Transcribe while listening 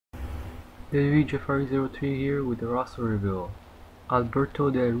WWE'13 here with the roster reveal. Alberto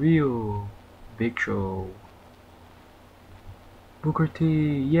Del Rio, Big Show. Booker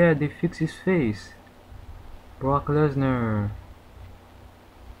T, yeah, they fixed his face. Brock Lesnar.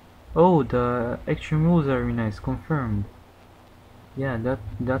 Oh, the Extreme Rules Arena is confirmed. Yeah,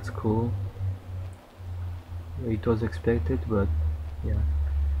 that's cool. It was expected, but yeah.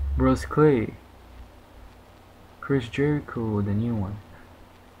 Brodus Clay. Chris Jericho, the new one.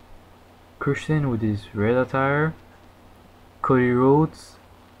 Christian with his red attire. Cody Rhodes,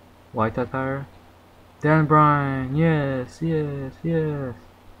 white attire. Dan Bryan, yes.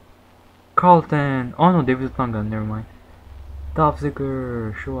 Carlton, oh no, David Otunga, never mind. Dolph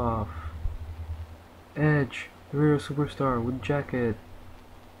Ziggler, show off. Edge, the real superstar with jacket.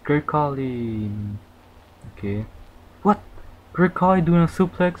 Great Khali, okay. What? Great Khali doing a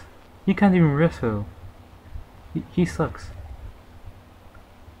suplex? He can't even wrestle. He sucks.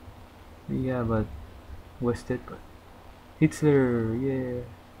 Yeah, but wasted. But Hitler, yeah.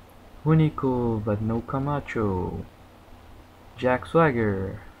 Unico, but no Camacho. Jack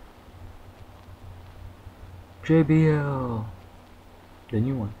Swagger. JBL, the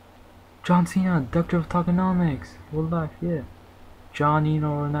new one. John Cena, Doctor of Tokenomics, World Life, yeah. Johnny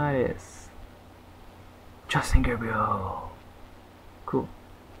Laurinaitis. Justin Gabriel. Cool.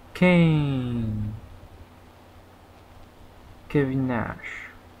 Kane. Kevin Nash.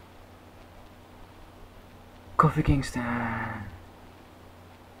 Kofi Kingston.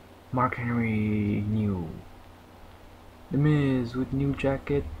 Mark Henry, new. The Miz with new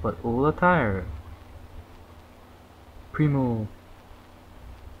jacket but old attire. Primo.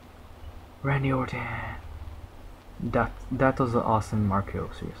 Randy Orton. That was an awesome Marco,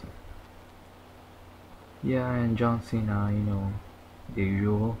 seriously. Yeah, and John Cena, you know, the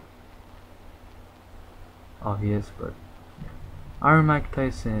usual. Obvious, but yeah. Iron Mike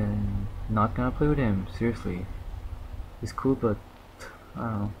Tyson, not gonna play with him, seriously. He's cool, but I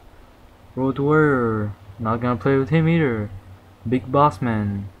don't know. Road Warrior, not gonna play with him either. Big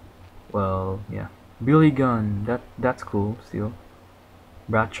Bossman, well, yeah. Billy Gunn, that's cool still.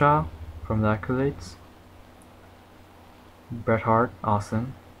 Bradshaw from the Acolytes. Bret Hart,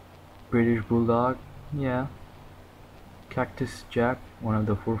 awesome. British Bulldog, yeah. Cactus Jack, one of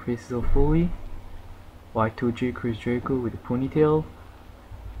the four faces of Foley. Y2J Chris Jericho with a ponytail.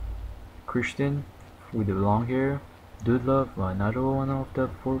 Christian with the long hair. Dude Love, another one of the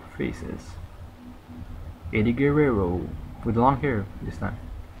four faces. Eddie Guerrero with long hair this time.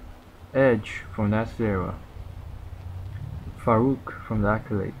 Edge from the Attitude Era. Faarooq from the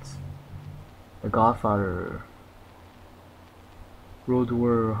Acolytes. The Godfather. Road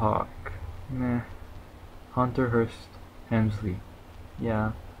Warrior Hawk. Meh. Hunter Hearst. Helmsley.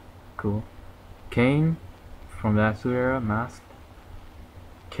 Yeah, cool. Kane from the Attitude Era, masked.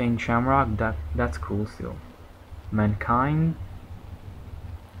 Kane Shamrock, that's cool still. Mankind.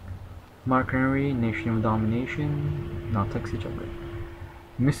 Mark Henry, Nation of Domination, not Sexy Chocolate.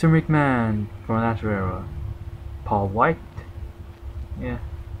 Mr. McMahon from that era. Paul White, yeah.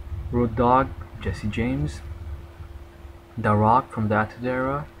 Road Dogg, Jesse James. The Rock from that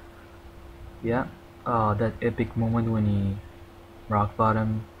era, yeah. That epic moment when he rock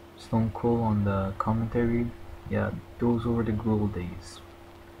bottom Stone Cold on the commentary, yeah, those were the good old days.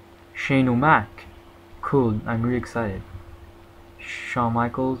 Shane O'Mac, cool, I'm really excited. Shawn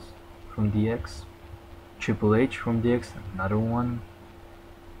Michaels from DX. Triple H from DX, another one.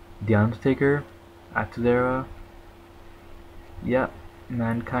 The Undertaker, Attitude Era. Yeah,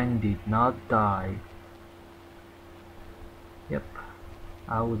 Mankind did not die. Yep,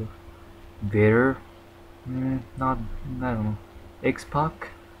 I would've. Vader, not, I don't know. X-Pac,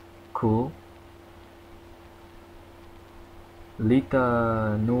 cool.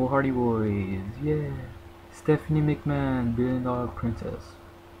 Lita, No Hardy Boys, yeah. Stephanie McMahon, Billion Dollar Princess.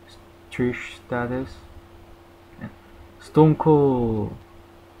 Trish Stratus. Yeah. Stone Cold.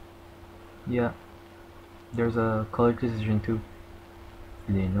 Yeah. There's a color decision too.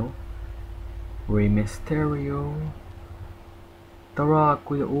 They know. Rey Mysterio. The Rock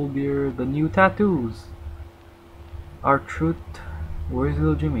with the old beard, the new tattoos. R-Truth. Where's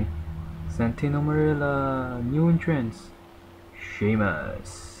little Jimmy? Santino Marella, new entrance.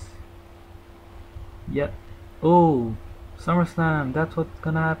 Sheamus. Yeah. Oh, SummerSlam, that's what's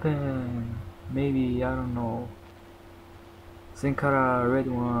gonna happen. Maybe, I don't know. Sin Cara, red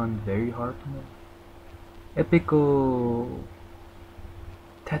one, very hard to know. Epico.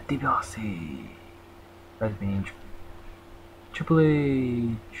 Ted DiBiase. That's been injured. Triple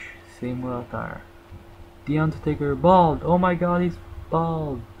H, same attire. The Undertaker, bald. Oh my god, he's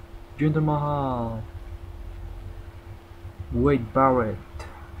bald. Jinder Mahal. Wade Barrett.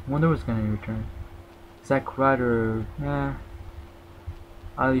 Wonder what's gonna return. Zack Ryder,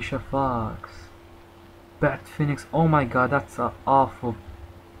 Alicia Fox, Beth Phoenix. Oh my god, that's awful,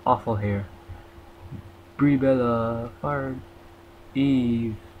 awful hair. Brie Bella, Fire,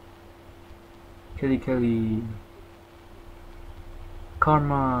 Eve, Kelly,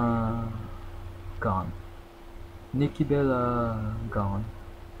 Karma, gone. Nikki Bella, gone.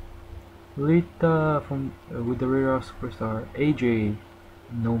 Lita from with the Rare Superstar. AJ,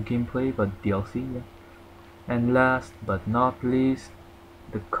 no gameplay but DLC. Yeah. And last but not least,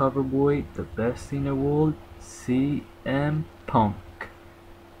 the cover boy, the best in the world, CM Punk.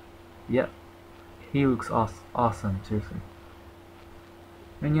 Yeah, he looks awesome, seriously.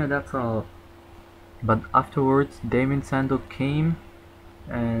 And yeah, that's all. But afterwards, Damien Sandow came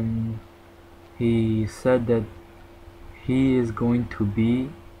and he said that he is going to be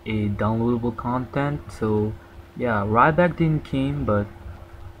a downloadable content. So yeah, Ryback didn't came, but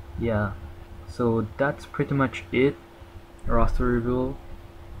yeah. So that's pretty much it. Roster reveal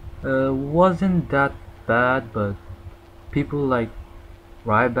wasn't that bad, but people like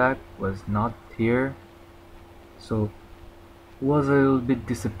Ryback was not here, so it was a little bit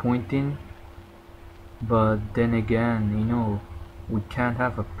disappointing. But then again, you know, we can't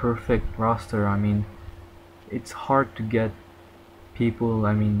have a perfect roster. I mean, it's hard to get people,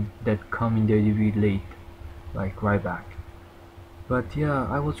 I mean, that come in WWE late, like Ryback. But yeah,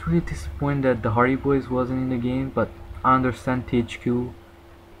 I was really disappointed that the Hardy Boys wasn't in the game, but I understand THQ.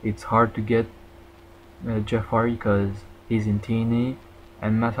 It's hard to get Jeff Hardy because he's in TNA,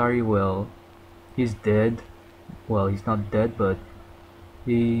 and Matt Hardy, well, he's dead. Well, he's not dead, but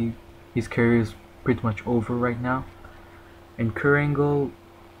his career is pretty much over right now. And Kurt Angle,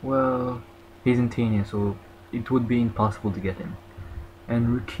 well, he's in TNA, so it would be impossible to get him.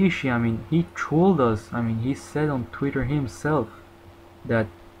 And Rikishi, I mean, he trolled us. I mean, he said on Twitter himself that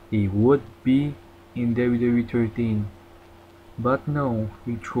he would be in WWE'13, but no,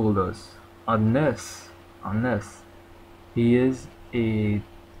 he trolled us. Unless he is a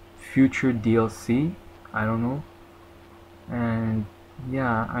future DLC, I don't know. And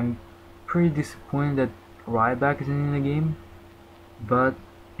yeah, I'm pretty disappointed that Ryback isn't in the game, but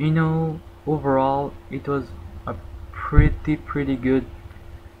you know, overall it was a pretty good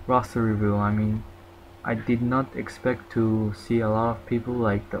roster review. I mean, I did not expect to see a lot of people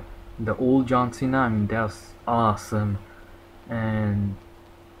like the old John Cena. I mean, that was awesome, and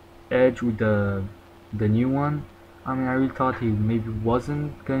Edge with the new one. I mean, I really thought he maybe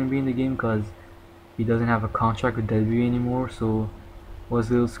wasn't gonna be in the game because he doesn't have a contract with WWE anymore, so was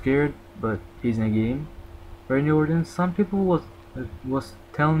a little scared. But he's in the game. Randy Orton. Some people was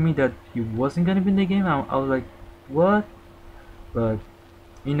telling me that he wasn't gonna be in the game. I was like, what? But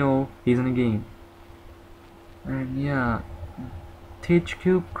you know, he's in the game. And yeah,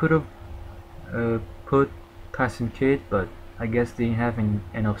 THQ could have put Tyson Kidd, but I guess they didn't have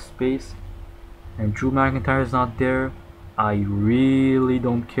enough space. And Drew McIntyre is not there. I really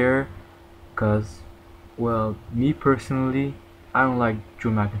don't care, cause, well, me personally, I don't like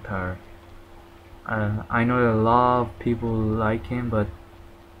Drew McIntyre. I know that a lot of people like him, but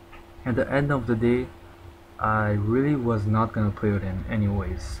at the end of the day, I really was not gonna play with him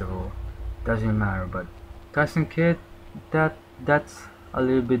anyways, so doesn't matter. But Tyson Kidd, that's a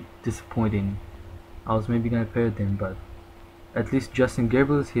little bit disappointing. I was maybe gonna play with him, but at least Justin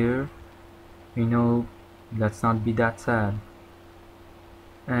Gabriel is here. You know, let's not be that sad.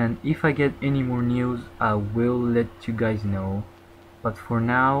 And if I get any more news, I will let you guys know. But for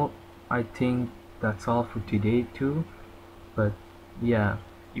now, I think that's all for today too. But yeah,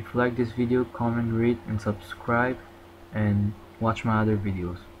 if you like this video, comment, rate, and subscribe, and watch my other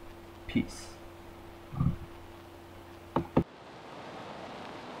videos. Peace.